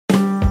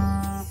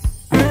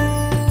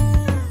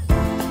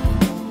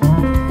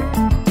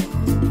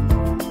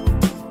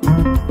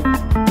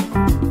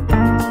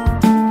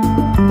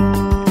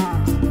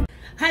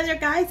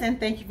guys, and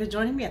thank you for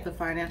joining me at the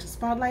Financial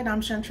Spotlight.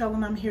 I'm Chantrell,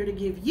 and I'm here to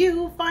give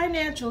you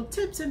financial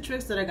tips and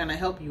tricks that are going to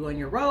help you on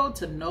your road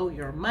to know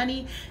your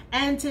money.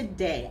 And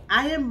today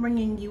I am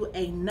bringing you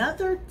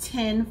another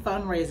 10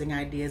 fundraising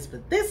ideas,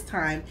 but this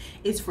time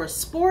it's for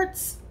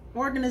sports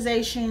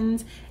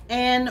organizations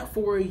and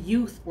for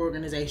youth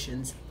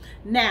organizations.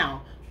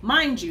 Now,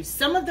 mind you,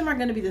 some of them are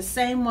going to be the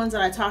same ones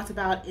that I talked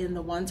about in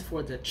the ones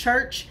for the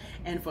church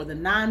and for the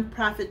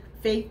nonprofit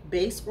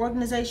faith-based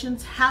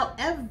organizations.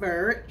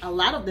 However, a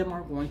lot of them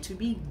are going to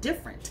be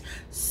different.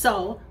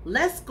 So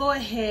let's go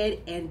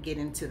ahead and get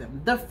into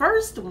them. The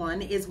first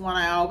one is one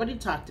I already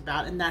talked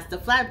about, and that's the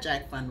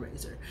Flapjack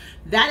fundraiser.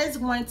 That is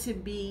going to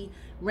be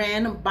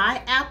ran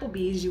by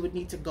Applebee's. You would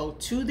need to go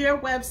to their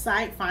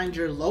website, find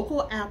your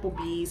local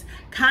Applebee's,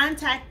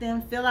 contact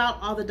them, fill out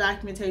all the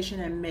documentation,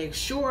 and make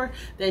sure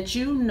that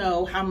you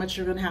know how much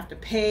you're going to have to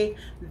pay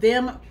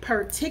them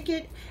per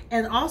ticket.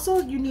 And also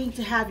you need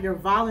to have your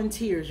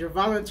volunteers. Your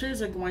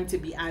volunteers are going to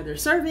be either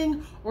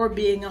serving or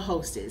being a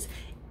hostess.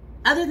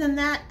 Other than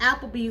that,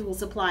 Applebee's will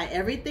supply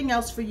everything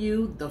else for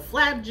you. The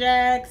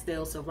flapjacks,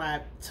 they'll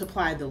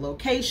supply the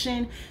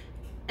location,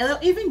 and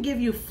they'll even give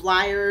you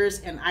flyers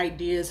and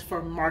ideas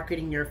for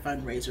marketing your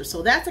fundraiser.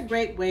 So that's a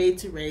great way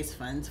to raise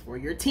funds for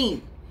your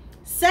team.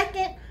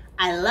 Second,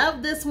 I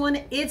love this one.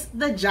 It's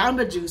the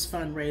Jamba Juice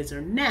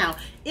fundraiser. Now,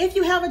 if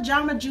you have a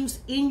Jamba Juice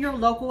in your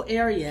local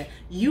area,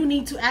 you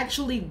need to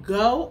actually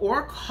go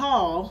or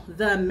call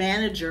the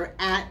manager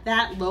at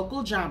that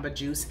local Jamba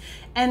Juice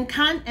and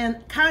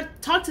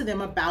talk to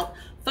them about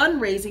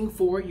fundraising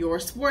for your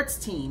sports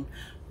team.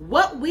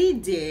 What we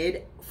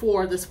did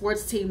for the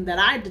sports team that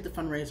I did the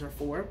fundraiser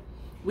for,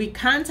 we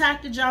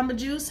contacted Jamba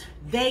Juice.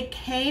 They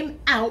came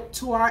out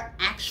to our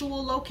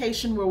actual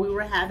location where we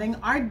were having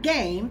our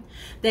game.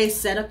 They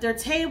set up their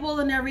table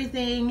and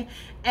everything,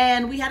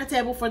 and we had a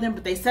table for them,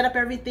 but they set up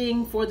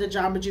everything for the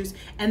Jamba Juice,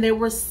 and they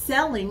were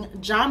selling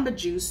Jamba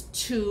Juice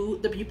to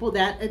the people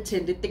that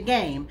attended the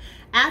game.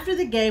 After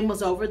the game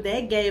was over,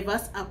 they gave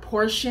us a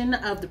portion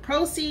of the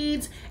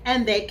proceeds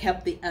and they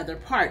kept the other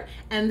part.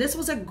 And this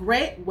was a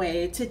great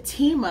way to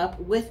team up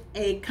with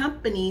a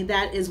company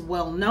that is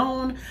well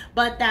known,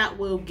 but that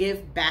will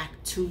give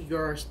back to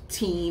your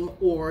team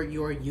or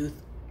your youth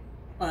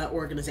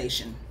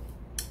organization.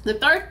 The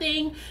third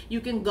thing, you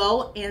can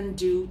go and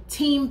do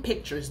team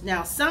pictures.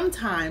 Now,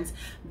 sometimes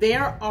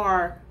there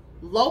are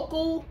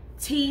local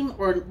team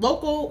or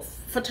local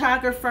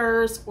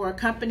photographers or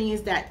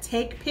companies that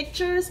take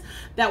pictures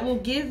that will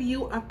give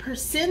you a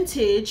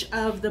percentage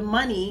of the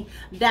money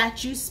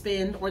that you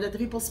spend or that the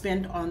people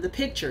spend on the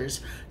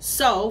pictures.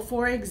 So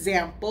for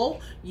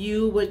example,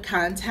 you would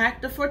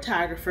contact the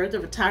photographer. The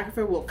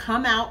photographer will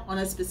come out on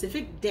a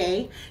specific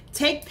day,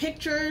 take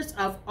pictures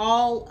of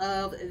all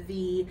of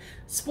the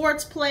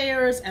sports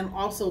players and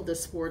also the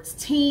sports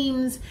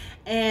teams,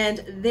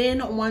 and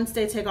then once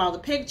they take all the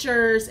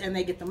pictures and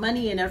they get the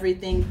money and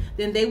everything,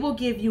 then they will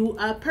give you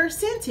a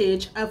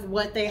percentage of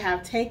what they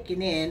have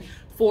taken in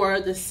for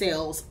the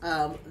sales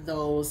of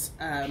those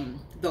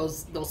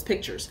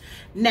pictures.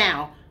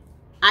 Now,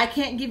 I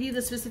can't give you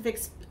the specific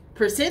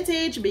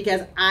percentage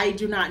because I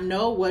do not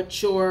know what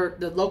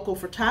the local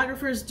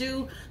photographers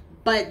do,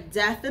 but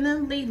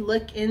definitely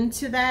look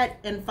into that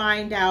and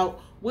find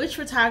out which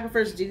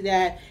photographers do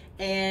that.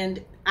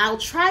 And I'll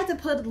try to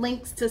put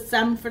links to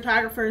some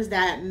photographers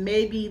that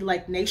may be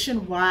like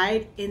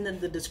nationwide in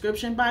the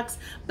description box.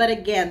 But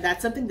again,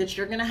 that's something that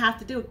you're gonna have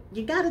to do.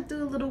 You gotta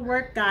do a little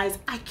work, guys.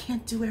 I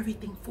can't do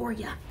everything for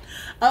you.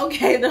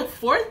 Okay, the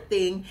fourth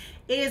thing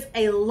is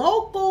a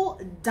local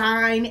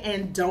dine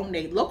and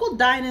donate. Local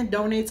dine and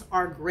donates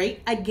are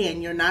great.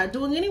 Again, you're not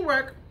doing any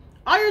work.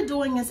 All you're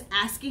doing is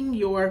asking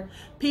your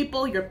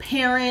people, your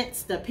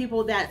parents, the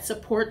people that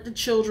support the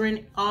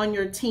children on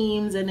your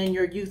teams and in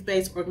your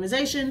youth-based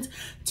organizations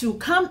to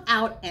come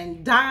out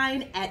and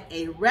dine at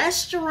a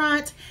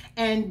restaurant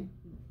and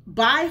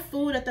buy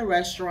food at the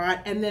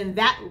restaurant, and then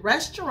that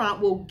restaurant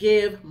will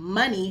give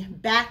money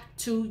back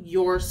to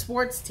your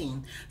sports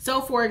team.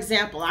 So for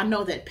example, I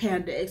know that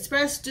Panda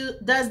Express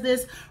does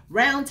this,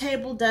 Round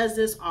Table does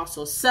this,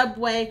 also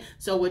Subway.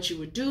 So what you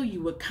would do,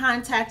 you would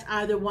contact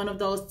either one of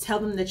those, tell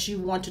them that you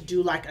want to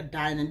do like a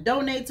dine and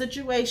donate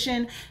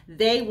situation.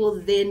 They will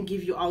then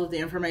give you all of the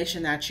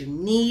information that you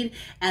need,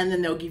 and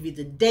then they'll give you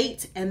the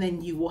date, and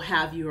then you will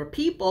have your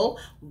people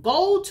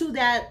go to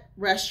that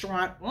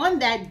restaurant on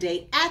that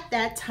date at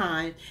that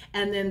time,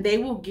 and then they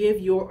will give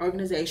your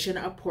organization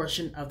a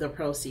portion of the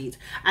proceeds.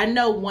 I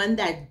know one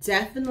that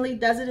definitely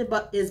does it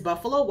is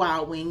Buffalo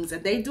Wild Wings,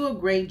 and they do a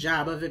great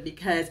job of it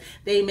because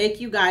they make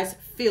you guys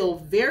feel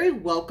very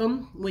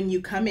welcome when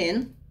you come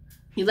in.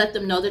 You let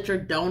them know that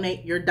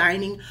you're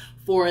dining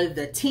for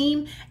the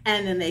team,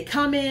 and then they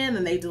come in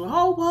and they do,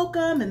 oh,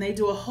 welcome, and they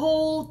do a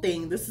whole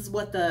thing. This is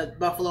what the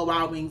Buffalo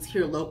Wild Wings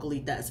here locally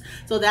does.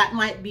 So that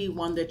might be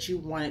one that you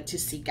wanted to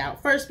seek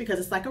out first because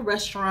it's like a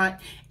restaurant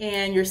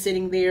and you're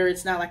sitting there.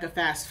 It's not like a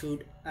fast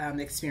food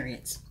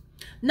experience.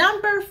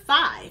 Number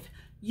 5,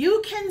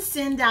 you can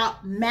send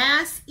out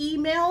mass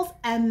emails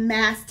and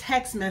mass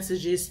text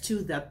messages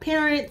to the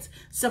parents,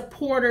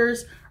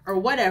 supporters, or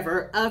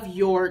whatever of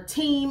your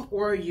team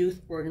or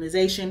youth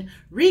organization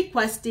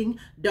requesting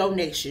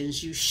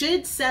donations. You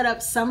should set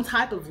up some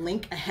type of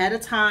link ahead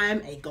of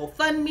time, a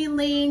GoFundMe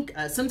link,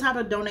 some type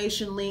of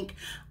donation link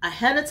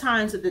ahead of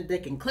time so that they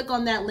can click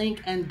on that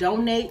link and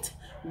donate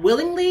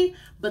willingly.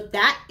 But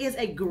that is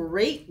a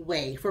great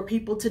way for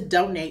people to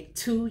donate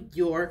to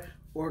your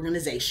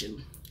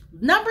organization.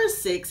 Number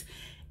 6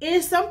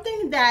 is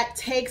something that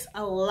takes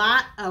a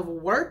lot of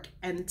work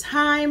and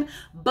time,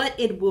 but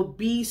it will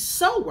be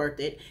so worth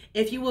it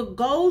if you will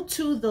go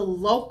to the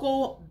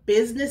local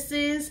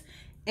businesses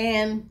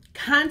and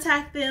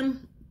contact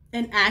them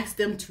and ask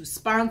them to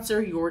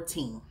sponsor your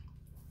team.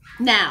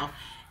 Now,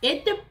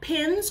 it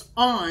depends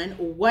on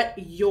what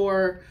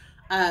your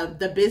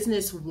the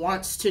business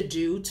wants to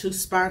do to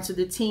sponsor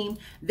the team.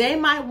 They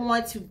might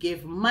want to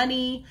give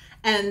money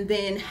and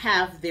then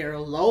have their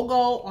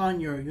logo on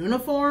your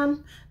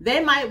uniform.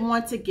 They might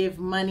want to give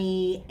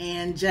money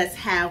and just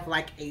have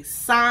like a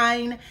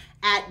sign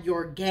at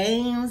your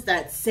games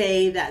that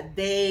say that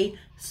they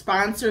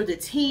sponsor the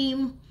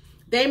team.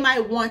 They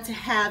might want to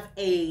have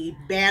a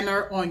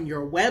banner on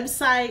your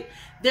website.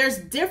 There's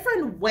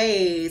different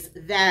ways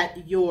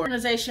that your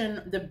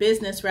organization, the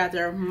business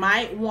rather,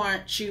 might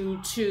want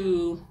you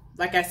to,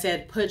 like I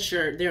said, put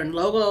their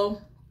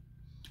logo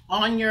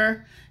on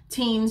your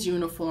team's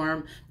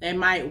uniform. They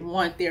might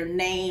want their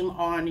name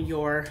on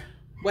your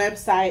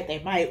website.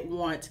 They might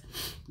want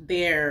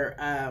their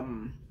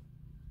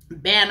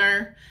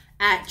banner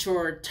at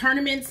your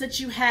tournaments that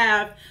you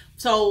have.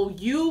 So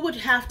you would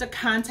have to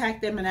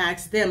contact them and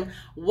ask them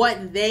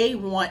what they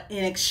want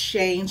in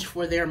exchange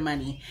for their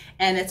money.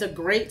 And it's a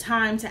great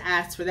time to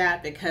ask for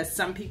that because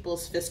some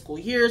people's fiscal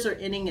years are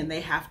ending and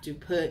they have to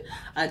put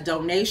a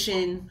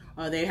donation,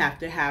 or they have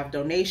to have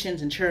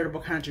donations and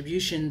charitable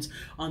contributions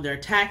on their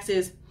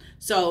taxes.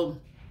 So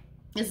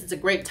this is a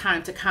great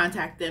time to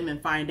contact them and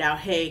find out,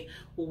 hey,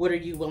 well, what are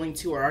you willing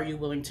to, or are you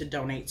willing to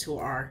donate to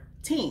our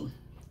team?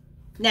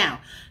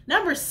 Now,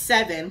 number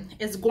 7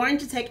 is going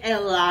to take a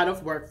lot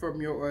of work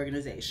from your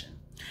organization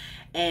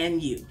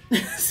and you.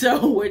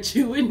 So what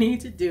you would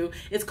need to do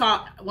is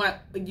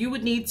you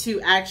would need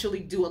to actually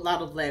do a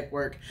lot of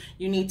legwork.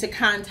 You need to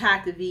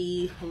contact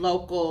the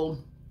local,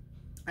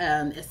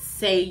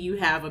 say you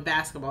have a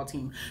basketball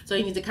team. So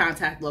you need to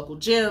contact local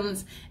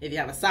gyms. If you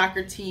have a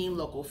soccer team,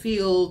 local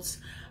fields.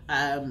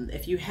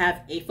 If you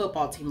have a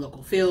football team,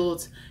 local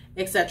fields,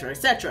 etc.,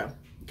 etc.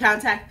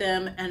 Contact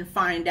them and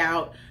find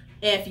out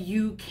if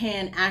you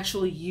can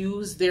actually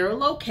use their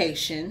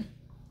location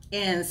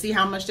and see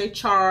how much they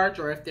charge,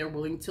 or if they're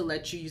willing to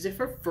let you use it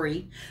for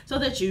free so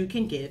that you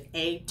can give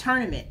a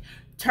tournament.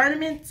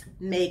 Tournaments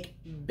make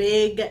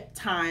big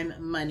time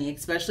money,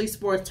 especially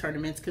sports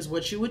tournaments, because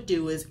what you would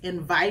do is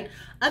invite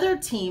other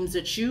teams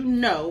that you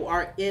know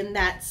are in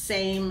that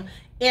same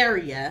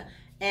area,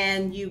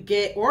 and you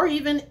get, or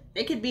even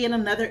they could be in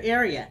another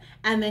area,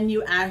 and then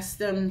you ask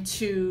them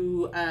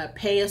to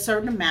pay a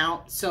certain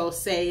amount. So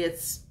say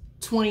it's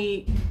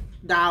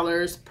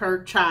 $20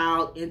 per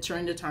child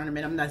entering the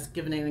tournament. I'm not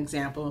giving an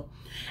example.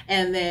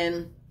 And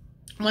then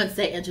once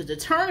they enter the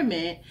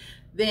tournament,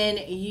 then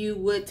you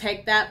would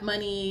take that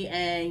money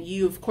and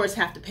you of course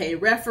have to pay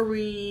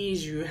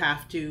referees. You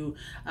have to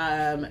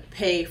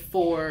pay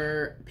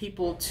for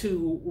people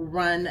to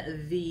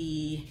run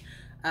the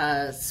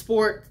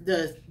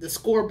the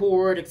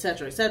scoreboard,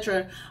 etc.,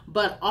 etc.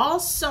 But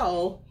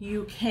also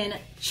you can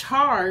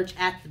charge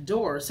at the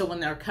door. So when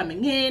they're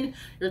coming in,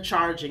 you're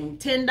charging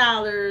 $10,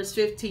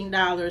 $15,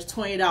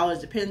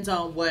 $20, depends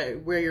on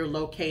where you're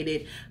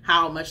located,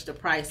 how much the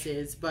price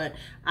is. But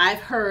I've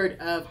heard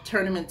of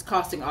tournaments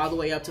costing all the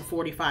way up to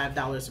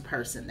 $45 a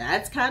person.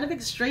 That's kind of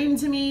extreme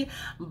to me,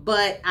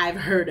 but I've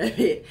heard of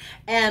it.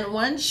 And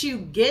once you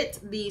get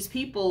these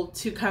people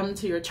to come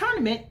to your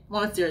tournament,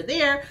 once they're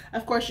there,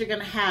 of course you're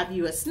going to have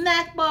you a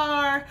snack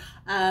bar.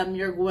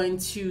 You're going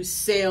to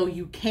sell,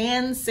 you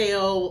can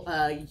sell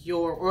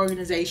your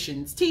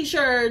organization's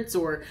t-shirts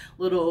or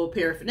little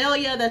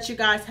paraphernalia that you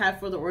guys have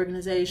for the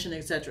organization,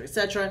 etc.,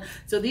 etc.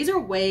 So these are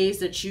ways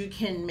that you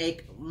can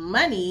make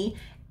money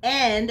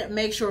and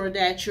make sure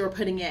that you're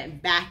putting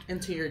it back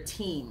into your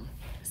team.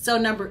 So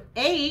number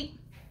 8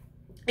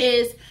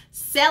 is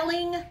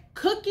selling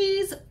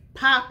cookies,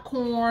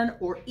 popcorn,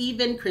 or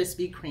even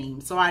Krispy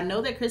Kreme. So I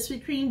know that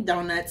Krispy Kreme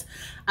donuts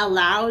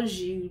allows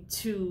you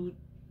to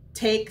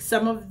take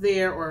some of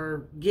their,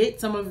 or get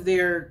some of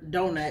their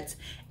donuts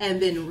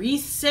and then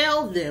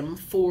resell them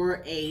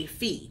for a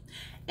fee.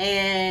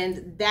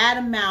 And that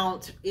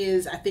amount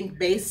is, I think,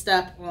 based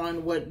up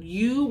on what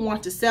you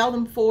want to sell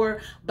them for,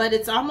 but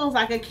it's almost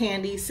like a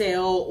candy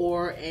sale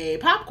or a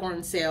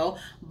popcorn sale,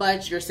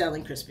 but you're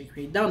selling Krispy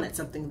Kreme donuts,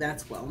 something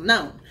that's well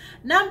known.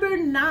 Number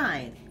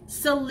 9,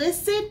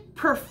 solicit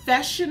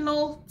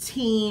professional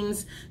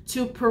teams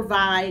to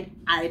provide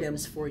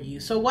items for you.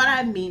 So what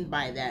I mean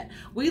by that,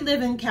 we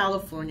live in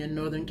California,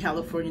 Northern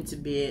California to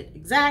be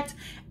exact,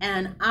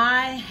 and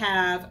I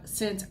have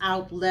sent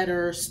out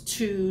letters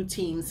to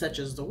teams such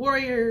as the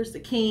Warriors, the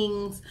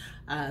Kings,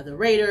 the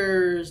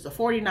Raiders, the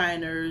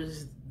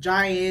 49ers,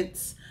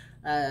 Giants,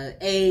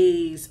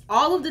 A's,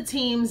 all of the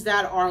teams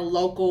that are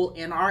local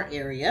in our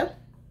area,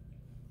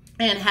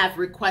 and have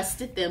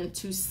requested them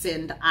to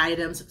send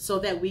items so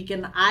that we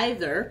can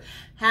either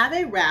have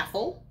a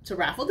raffle to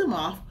raffle them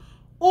off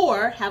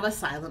or have a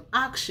silent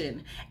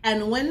auction.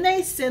 And when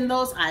they send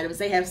those items,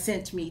 they have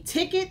sent me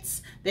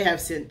tickets, they have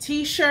sent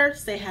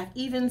t-shirts, they have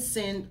even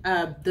sent,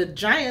 the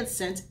Giants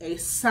sent a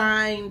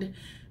signed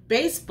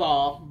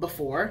baseball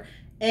before.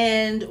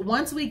 And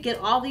once we get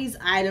all these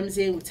items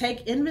in, we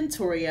take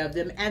inventory of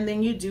them, and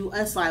then you do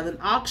a silent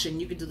auction.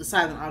 You can do the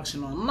silent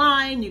auction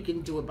online, you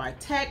can do it by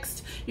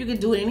text, you can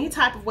do it any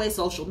type of way,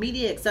 social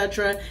media,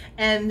 etc.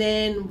 And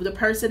then the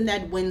person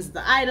that wins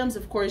the items,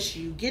 of course,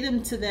 you get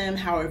them to them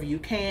however you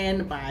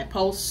can, by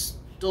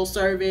postal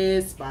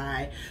service,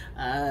 by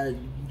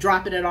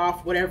dropping it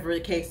off, whatever the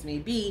case may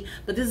be.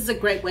 But this is a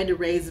great way to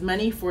raise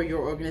money for your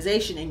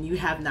organization, and you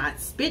have not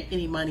spent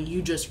any money,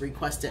 you just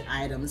requested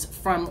items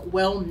from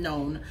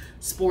well-known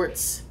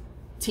sports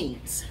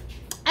teams.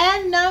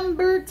 And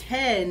number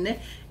 10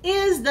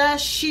 is the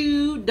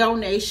shoe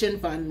donation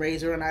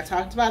fundraiser, and I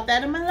talked about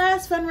that in my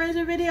last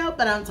fundraiser video,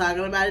 but I'm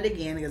talking about it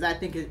again because I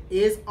think it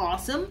is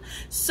awesome.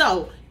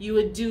 So you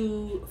would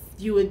do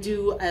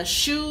a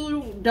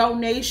shoe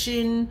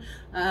donation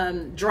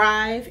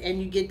drive, and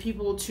you get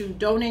people to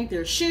donate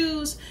their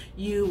shoes.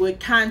 You would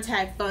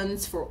contact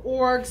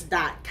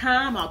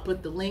fundsfororgs.com. I'll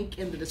put the link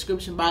in the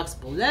description box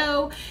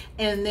below.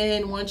 And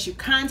then once you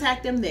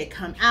contact them, they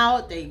come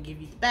out, they give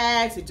you the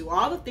bags, they do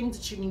all the things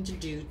that you need to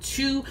do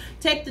to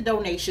take the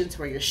donations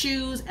for your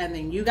shoes, and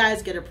then you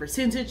guys get a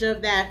percentage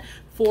of that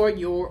for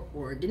your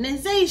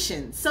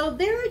organization. So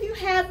there you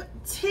have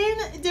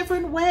 10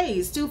 different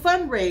ways to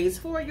fundraise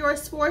for your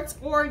sports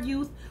or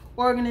youth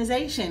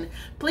organization.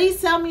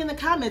 Please tell me in the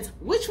comments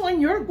which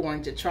one you're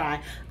going to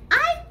try.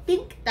 I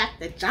think that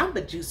the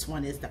Jamba Juice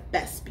one is the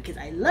best because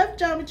I love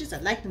Jamba Juice. I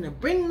like them to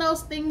bring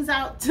those things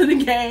out to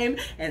the game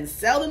and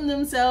sell them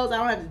themselves. I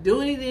don't have to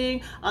do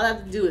anything. All I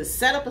have to do is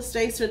set up a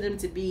space for them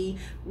to be.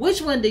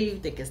 Which one do you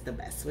think is the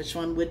best? Which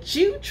one would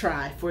you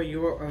try for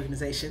your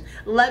organization?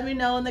 Let me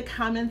know in the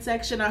comment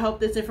section. I hope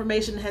this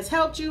information has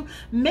helped you.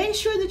 Make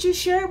sure that you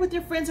share it with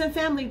your friends and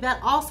family that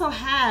also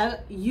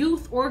have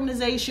youth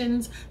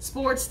organizations,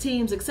 sports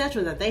teams,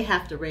 etc. that they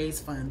have to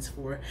raise funds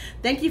for.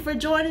 Thank you for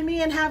joining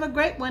me, and have a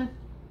great one.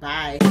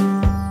 Bye.